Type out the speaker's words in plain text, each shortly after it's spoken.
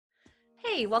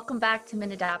Hey, welcome back to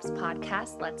MinAdopt's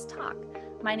podcast, Let's Talk.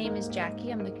 My name is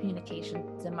Jackie. I'm the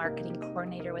Communications and Marketing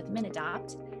Coordinator with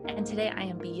MinAdopt, and today I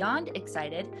am beyond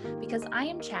excited because I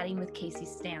am chatting with Casey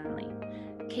Stanley.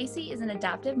 Casey is an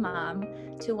adoptive mom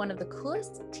to one of the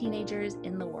coolest teenagers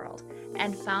in the world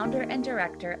and founder and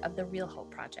director of the Real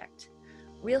Hope Project.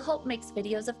 Real Hope makes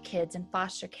videos of kids in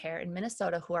foster care in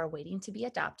Minnesota who are waiting to be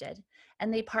adopted,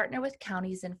 and they partner with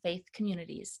counties and faith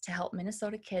communities to help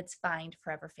Minnesota kids find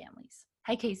forever families.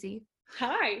 Hi, Casey.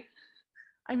 Hi.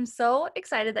 I'm so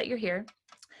excited that you're here.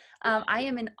 I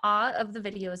am in awe of the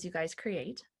videos you guys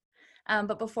create.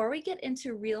 But before we get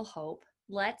into Real Hope,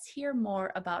 let's hear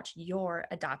more about your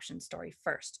adoption story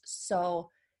first. So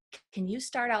can you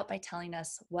start out by telling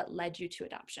us what led you to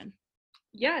adoption?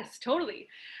 Yes, totally.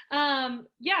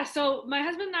 So my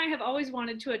husband and I have always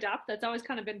wanted to adopt. That's always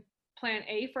kind of been plan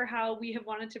A for how we have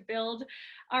wanted to build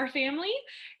our family.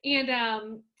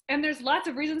 And there's lots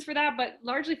of reasons for that, but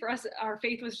largely for us, our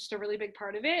faith was just a really big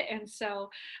part of it. And so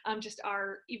just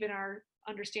our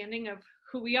understanding of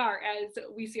who we are as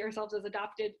we see ourselves as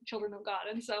adopted children of God.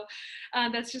 And so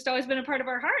that's just always been a part of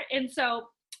our heart. And so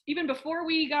even before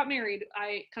we got married,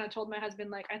 I kind of told my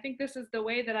husband, I think this is the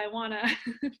way that I want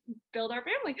to build our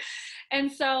family. And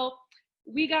so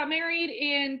we got married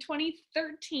in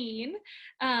 2013.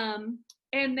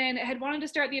 And then had wanted to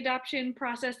start the adoption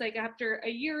process after a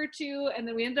year or two. And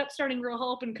then we ended up starting Real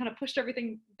Hope and kind of pushed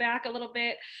everything back a little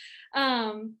bit.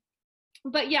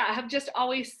 But yeah, I have just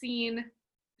always seen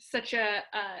such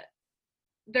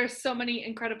there's so many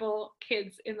incredible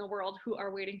kids in the world who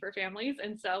are waiting for families.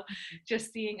 And so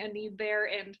just seeing a need there.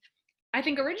 And I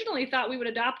think originally thought we would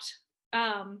adopt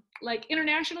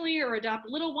internationally or adopt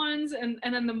little ones. And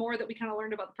then the more that we kind of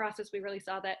learned about the process, we really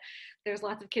saw that there's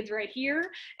lots of kids right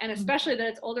here. And especially that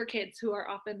it's older kids who are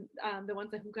often the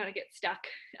ones who kind of get stuck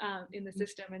in the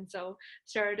system. And so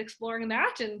started exploring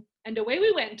that and away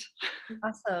we went.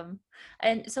 Awesome.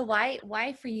 And so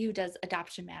why for you does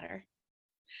adoption matter?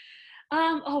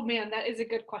 Oh man, that is a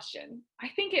good question. I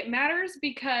think it matters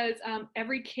because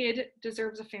every kid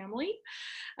deserves a family.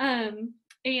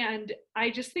 And I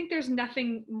just think there's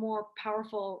nothing more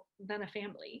powerful than a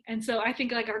family. And so I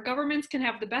think our governments can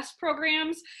have the best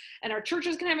programs and our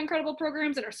churches can have incredible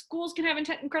programs and our schools can have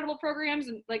incredible programs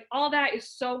and all that is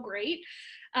so great.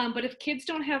 But if kids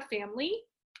don't have family,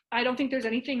 I don't think there's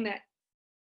anything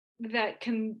that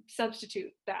can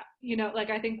substitute that,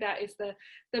 I think that is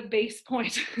the base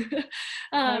point.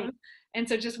 Right. And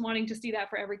so just wanting to see that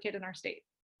for every kid in our state.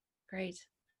 Great.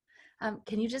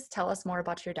 Can you just tell us more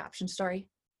about your adoption story?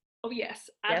 Oh yes.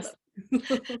 Yes.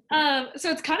 So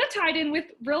it's kind of tied in with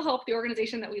Real Hope, the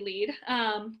organization that we lead.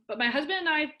 But my husband and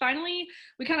I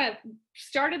we kind of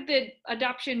started the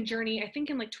adoption journey, I think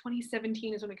in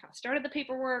 2017 is when we kind of started the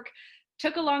paperwork.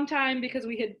 Took a long time because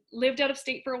we had lived out of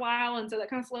state for a while. And so that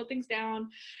kind of slowed things down.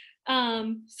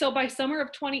 So by summer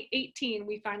of 2018,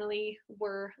 we finally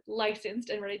were licensed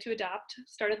and ready to adopt,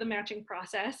 started the matching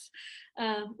process,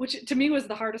 which to me was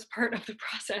the hardest part of the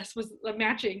process was the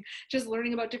matching, just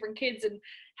learning about different kids and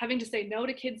having to say no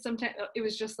to kids. Sometimes it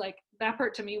was just that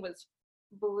part to me was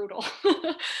brutal.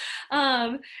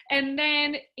 And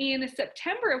then in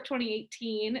September of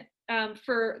 2018,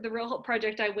 for the Real Hope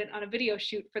Project, I went on a video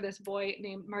shoot for this boy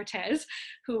named Martez,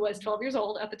 who was 12 years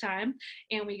old at the time.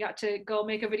 And we got to go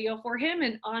make a video for him.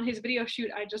 And on his video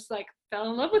shoot, I just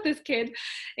fell in love with this kid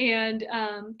and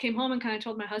came home and kind of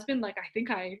told my husband, I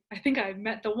think I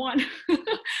met the one.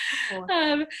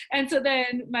 And so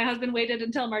then my husband waited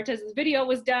until Martez's video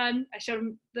was done. I showed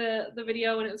him the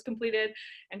video and it was completed.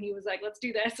 And he was like, let's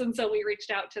do this. And so we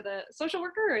reached out to the social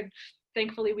worker and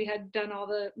thankfully we had done all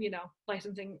the,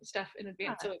 licensing stuff in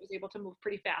advance. So it was able to move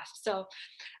pretty fast. So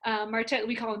Martez,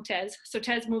 we call him Tez. So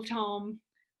Tez moved home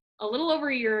a little over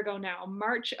a year ago now.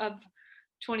 March of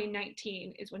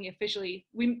 2019 is when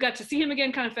we got to see him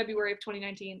again, kind of February of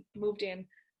 2019, moved in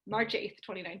March 8th,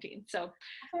 2019. So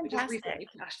we just recently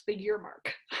passed the year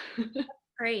mark.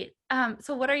 Great.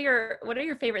 So what are your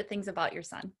favorite things about your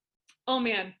son? Oh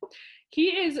man,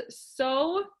 he is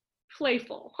so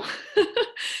playful.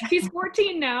 He's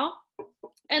 14 now.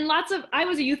 And I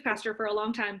was a youth pastor for a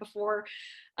long time before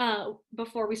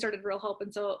we started Real Hope.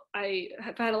 And so I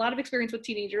have had a lot of experience with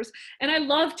teenagers and I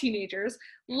love teenagers.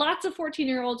 Lots of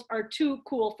 14-year-olds are too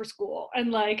cool for school.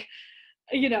 And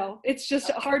it's just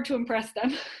hard to impress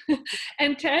them.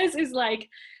 And Tez is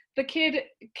the kid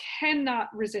cannot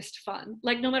resist fun.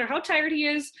 No matter how tired he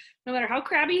is, no matter how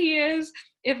crabby he is,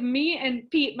 if me and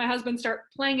Pete, my husband, start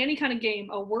playing any kind of game,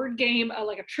 a word game, a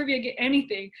trivia game,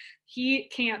 anything, he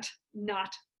can't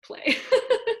not play.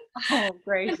 Oh,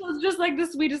 great. And so it's just the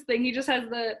sweetest thing. He just has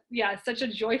such a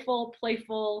joyful,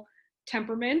 playful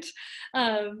temperament,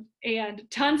 and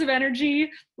tons of energy,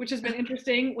 which has been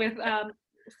interesting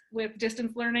with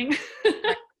distance learning.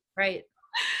 Right.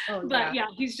 Oh, But yeah,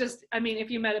 he's just, I mean, if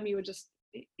you met him, you would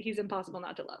he's impossible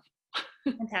not to love.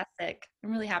 Fantastic.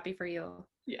 I'm really happy for you.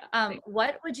 Yeah.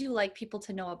 What would you like people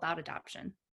to know about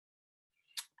adoption?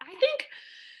 I think,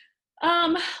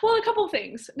 well, a couple of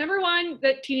things. Number one,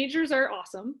 that teenagers are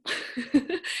awesome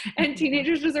and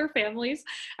teenagers deserve families.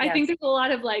 I think there's a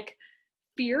lot of like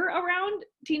fear around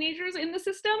teenagers in the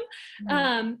system.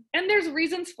 And there's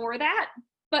reasons for that.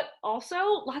 But also,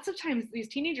 lots of times these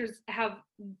teenagers have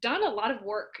done a lot of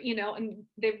work, you know, and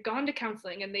they've gone to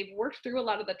counseling and they've worked through a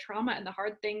lot of the trauma and the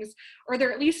hard things, or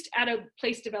they're at least at a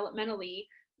place developmentally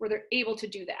where they're able to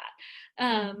do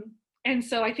that. And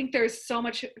so I think there's so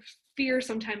much fear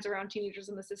sometimes around teenagers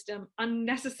in the system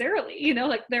unnecessarily, you know,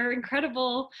 like they're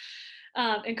incredible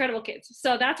kids.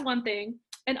 So that's one thing.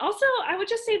 And also, I would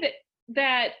just say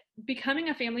that becoming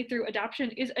a family through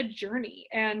adoption is a journey.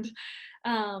 And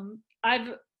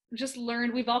I've just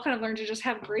learned, we've all kind of learned to just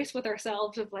have grace with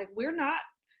ourselves of like, we don't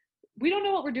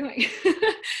know what we're doing.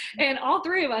 And all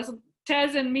three of us,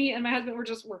 Tez and me and my husband,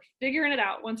 we're figuring it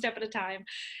out one step at a time.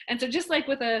 And so just like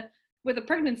with a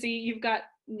pregnancy, you've got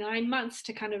 9 months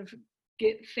to kind of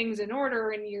get things in order.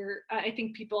 And I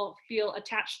think people feel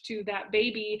attached to that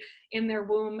baby in their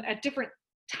womb at different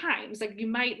times. Like you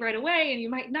might right away and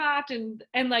you might not.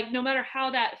 And like, no matter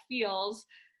how that feels,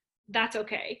 that's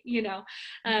okay, you know?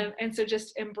 And so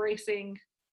just embracing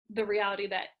the reality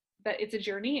that it's a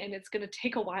journey and it's going to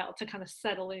take a while to kind of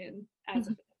settle in as a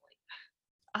family.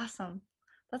 Awesome.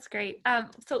 That's great.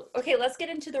 So, okay, let's get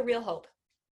into the Real Hope.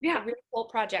 Yeah. The Real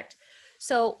Hope Project.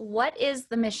 So what is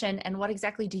the mission and what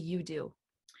exactly do you do?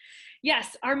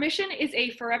 Yes, our mission is a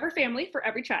forever family for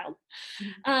every child.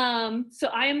 So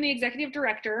I am the executive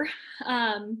director.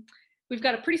 We've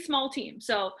got a pretty small team.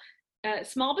 So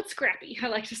small but scrappy, I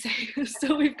like to say.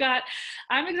 So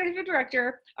I'm executive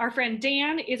director. Our friend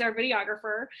Dan is our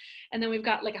videographer. And then we've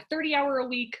got like a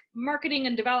 30-hour-a-week marketing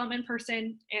and development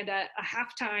person and a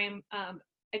half-time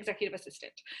executive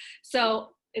assistant. So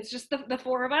it's just the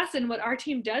four of us. And what our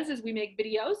team does is we make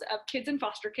videos of kids in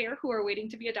foster care who are waiting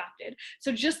to be adopted.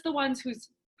 So just the ones whose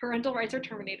parental rights are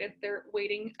terminated, they're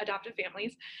waiting adopted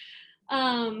families.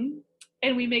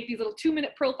 And we make these little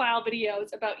 2-minute profile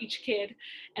videos about each kid,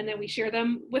 and then we share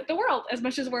them with the world as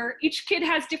much as each kid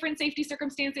has different safety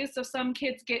circumstances. So some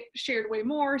kids get shared way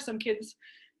more, some kids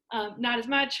not as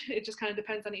much. It just kind of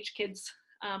depends on each kid's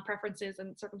preferences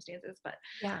and circumstances. But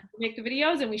we make the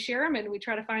videos and we share them and we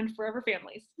try to find forever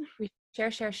families.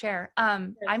 Share.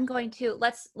 I'm going to,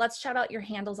 let's shout out your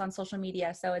handles on social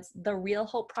media. So it's The Real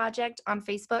Hope Project on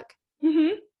Facebook.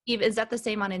 Eve, is that the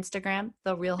same on Instagram?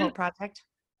 The Real Hope Project?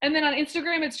 And then on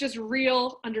Instagram, it's just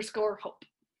real_hope.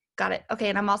 Got it. Okay.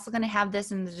 And I'm also going to have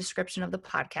this in the description of the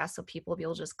podcast so people will be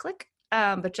able to just click.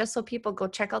 But just so people go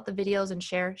check out the videos and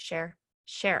share.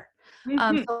 So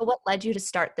what led you to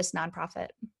start this nonprofit?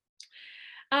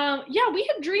 We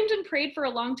had dreamed and prayed for a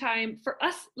long time for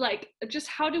us, like just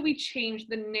how do we change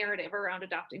the narrative around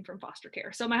adopting from foster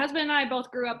care? So my husband and I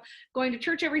both grew up going to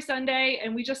church every Sunday,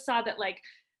 and we just saw that like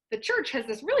the church has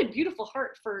this really beautiful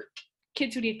heart for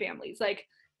kids who need families. Like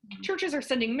churches are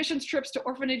sending missions trips to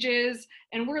orphanages,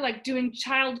 and we're like doing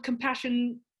child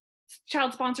compassion,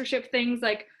 child sponsorship things,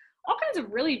 like all kinds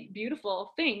of really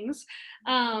beautiful things.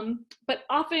 But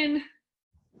often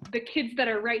the kids that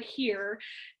are right here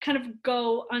kind of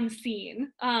go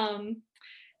unseen.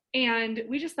 And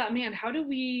we just thought, man, how do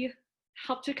we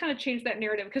help to kind of change that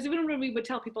narrative? Because even when we would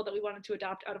tell people that we wanted to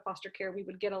adopt out of foster care, we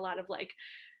would get a lot of like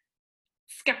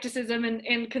skepticism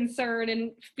and concern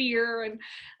and fear.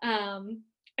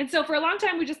 And so for a long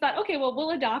time, we just thought, okay, well,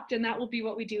 we'll adopt and that will be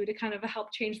what we do to kind of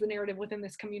help change the narrative within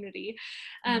this community.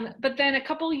 But then a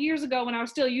couple of years ago, when I was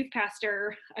still a youth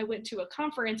pastor, I went to a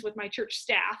conference with my church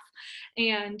staff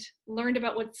and learned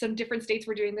about what some different states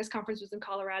were doing. This conference was in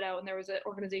Colorado, and there was an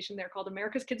organization there called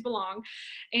America's Kids Belong.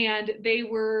 And they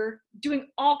were doing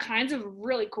all kinds of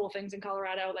really cool things in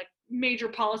Colorado, like major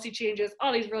policy changes,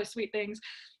 all these really sweet things.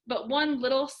 But one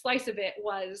little slice of it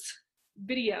was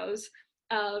videos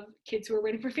of kids who are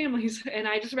waiting for families. And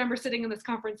I just remember sitting in this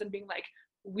conference and being like,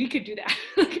 we could do that.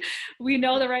 We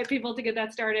know the right people to get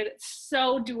that started. It's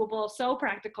so doable, so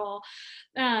practical.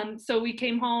 So I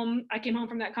came home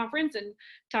from that conference and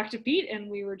talked to Pete,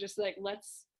 and we were just like,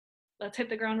 let's hit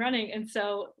the ground running. And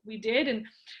so we did. And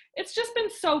it's just been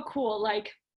so cool.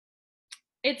 Like,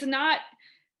 it's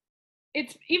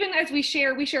even as we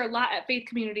share a lot at faith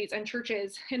communities and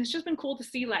churches. And it's just been cool to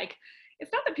see, like,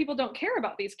 it's not that people don't care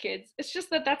about these kids. It's just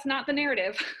that that's not the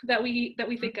narrative that we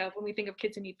think of when we think of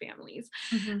kids who need families.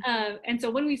 Mm-hmm. And so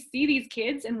when we see these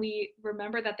kids and we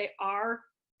remember that they are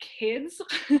kids,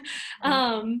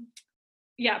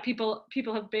 yeah, people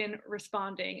have been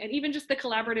responding. And even just the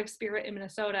collaborative spirit in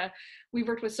Minnesota, we've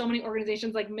worked with so many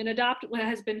organizations like MinAdopt, what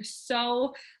has been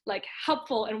so like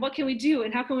helpful, and what can we do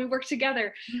and how can we work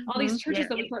together. All these churches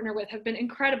that we partner with have been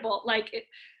incredible. Like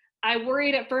I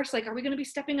worried at first, like, are we going to be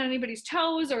stepping on anybody's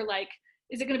toes, or like,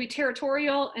 is it going to be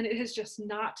territorial? And it has just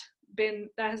not been,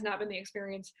 that has not been the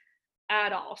experience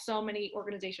at all. So many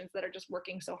organizations that are just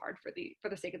working so hard for the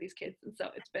sake of these kids. And so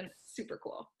it's been super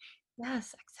cool.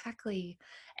 Yes, exactly.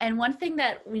 And one thing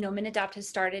that, MinAdopt has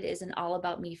started is an All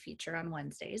About Me feature on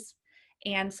Wednesdays.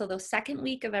 And so the second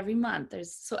week of every month,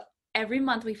 every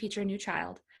month we feature a new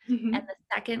child. Mm-hmm. And the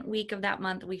second week of that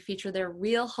month, we feature their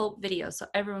Real Hope videos. So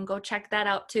everyone go check that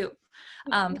out too.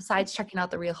 Besides checking out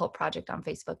the Real Hope Project on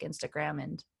Facebook, Instagram,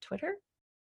 and Twitter.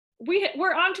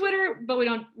 We're on Twitter, but we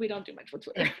don't do much with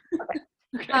Twitter.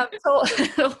 Okay.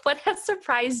 So what has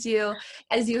surprised you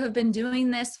as you have been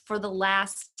doing this for the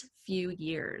last few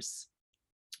years?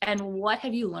 And what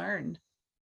have you learned?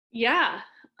 Yeah.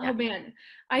 Oh man.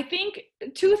 I think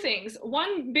two things.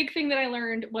 One big thing that I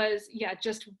learned was,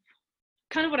 just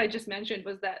kind of what I just mentioned,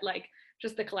 was that like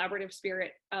just the collaborative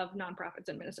spirit of nonprofits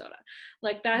in Minnesota.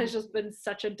 Like that has just been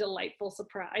such a delightful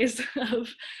surprise of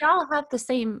we all have the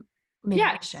same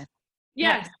mission.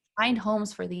 Yes. Find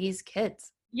homes for these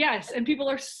kids. Yes. And people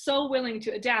are so willing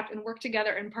to adapt and work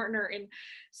together and partner. And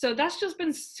so that's just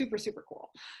been super, super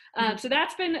cool. So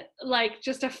that's been like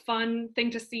just a fun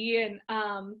thing to see.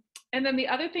 And then the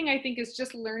other thing I think is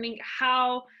just learning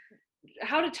how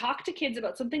to talk to kids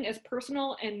about something as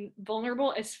personal and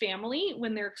vulnerable as family,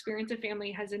 when their experience of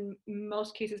family has in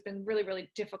most cases been really,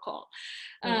 really difficult.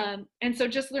 And so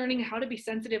just learning how to be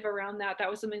sensitive around that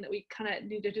was something that we kind of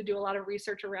needed to do a lot of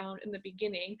research around in the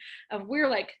beginning. We're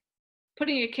like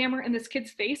putting a camera in this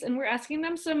kid's face and we're asking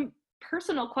them some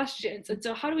personal questions. And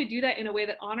so how do we do that in a way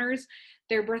that honors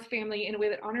their birth family, in a way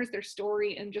that honors their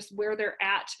story and just where they're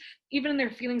at? Even their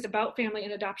feelings about family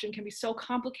and adoption can be so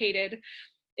complicated.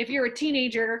 If you're a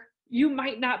teenager, you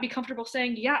might not be comfortable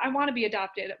saying, yeah, I want to be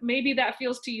adopted. Maybe that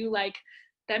feels to you like,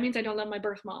 that means I don't love my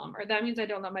birth mom, or that means I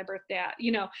don't love my birth dad,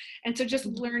 And so just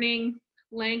learning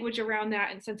language around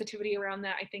that and sensitivity around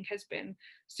that, I think has been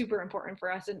super important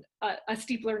for us, and a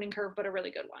steep learning curve, but a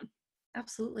really good one.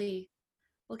 Absolutely.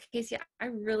 Well, Casey, I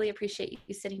really appreciate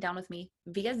you sitting down with me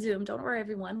via Zoom. Don't worry,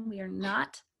 everyone. We are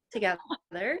not together.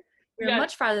 We're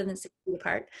much farther than 6 feet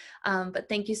apart. But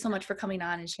thank you so much for coming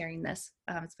on and sharing this.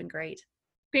 It's been great.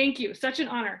 Thank you. Such an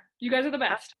honor. You guys are the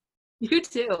best. You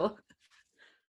too.